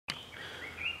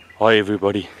Hi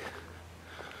everybody,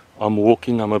 I'm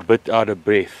a bit out of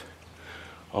breath.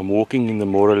 I'm walking in the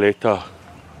Moreleta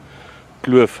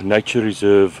Kloof Nature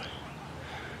Reserve.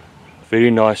 Very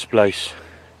nice place,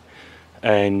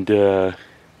 and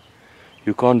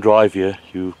you can't drive here,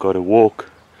 you've got to walk.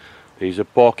 There's a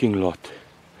parking lot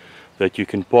that you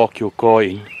can park your car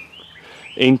in.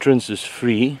 Entrance is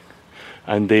free,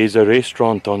 and there's a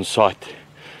restaurant on site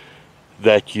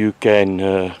that you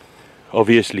can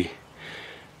obviously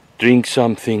drink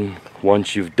something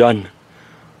once you've done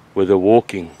with the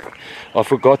walking. I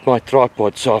forgot my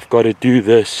tripod, so I've got to do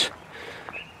this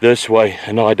way,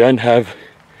 and I don't have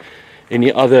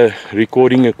any other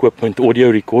recording equipment, audio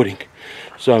recording,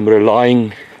 so I'm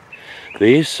relying.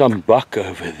 There's some buck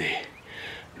over there.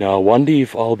 Now I wonder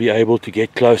if I'll be able to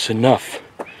get close enough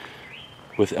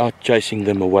without chasing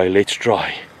them away. Let's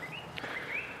try.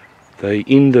 They're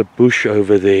in the bush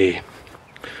over there.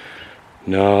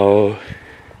 Now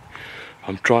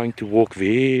I'm trying to walk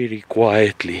very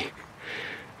quietly.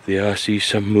 There I see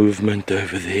some movement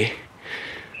over there.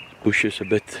 Bush is a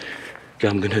bit.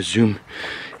 I'm gonna zoom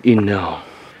in now.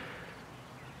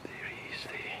 There he is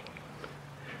there.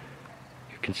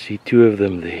 You can see two of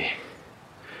them there.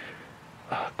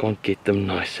 I can't get them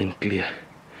nice and clear,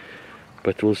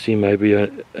 but we'll see maybe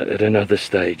at another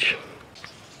stage.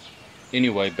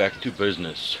 Anyway, back to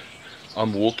business.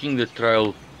 I'm walking the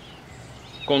trail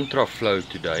contra flow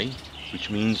today, which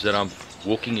means that I'm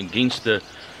walking against the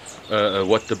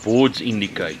what the boards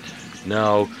indicate.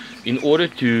 Now, in order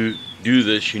to do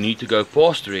this, you need to go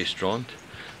past the restaurant,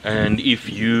 and if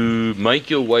you make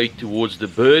your way towards the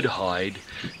bird hide,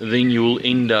 then you'll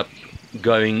end up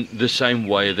going the same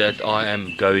way that I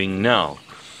am going now.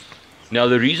 Now,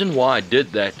 the reason why I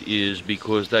did that is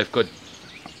because they've got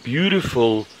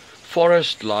beautiful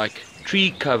forest-like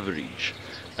tree coverage,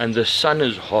 and the sun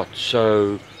is hot,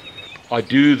 so I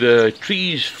do the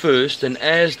trees first, and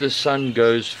as the sun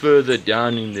goes further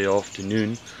down in the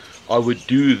afternoon, I would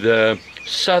do the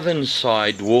southern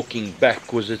side walking back,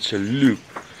 because it's a loop.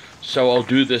 So I'll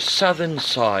do the southern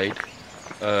side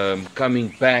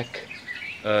coming back,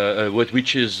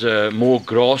 which is more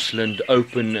grassland,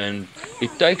 open, and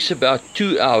it takes about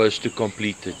 2 hours to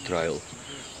complete the trail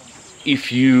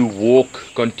if you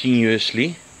walk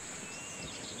continuously.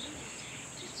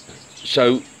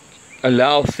 So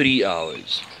allow 3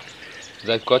 hours.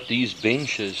 They've got these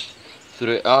benches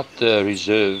throughout the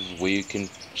reserve where you can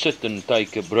sit and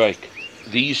take a break.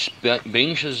 These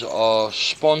benches are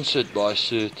sponsored by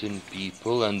certain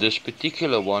people, and this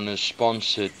particular one is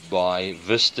sponsored by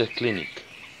Vista Clinic.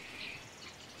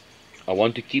 I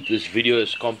want to keep this video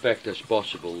as compact as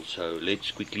possible, so let's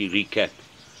quickly recap.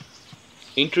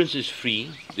 Entrance is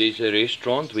free. There's a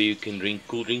restaurant where you can drink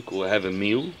cool drink or have a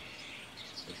meal.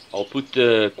 I'll put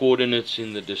the coordinates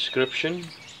in the description.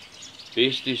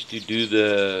 Best is to do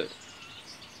the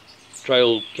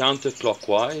trail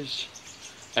counterclockwise,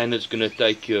 and it's going to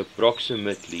take you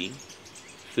approximately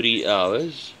 3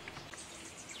 hours.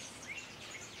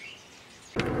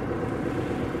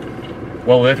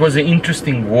 Well, that was an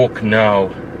interesting walk.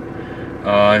 Now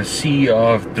I see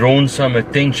I've drawn some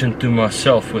attention to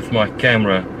myself with my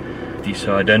camera,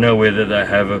 so I don't know whether they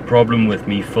have a problem with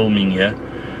me filming here.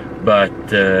 But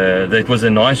that was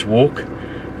a nice walk,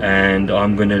 and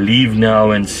I'm gonna leave now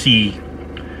and see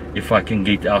if I can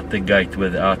get out the gate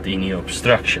without any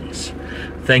obstructions.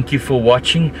 Thank you for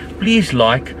watching. Please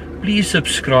like, please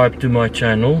subscribe to my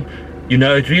channel. You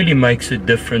know, it really makes a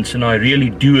difference, and I really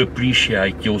do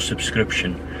appreciate your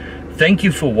subscription. Thank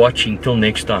you for watching. Till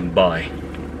next time, bye.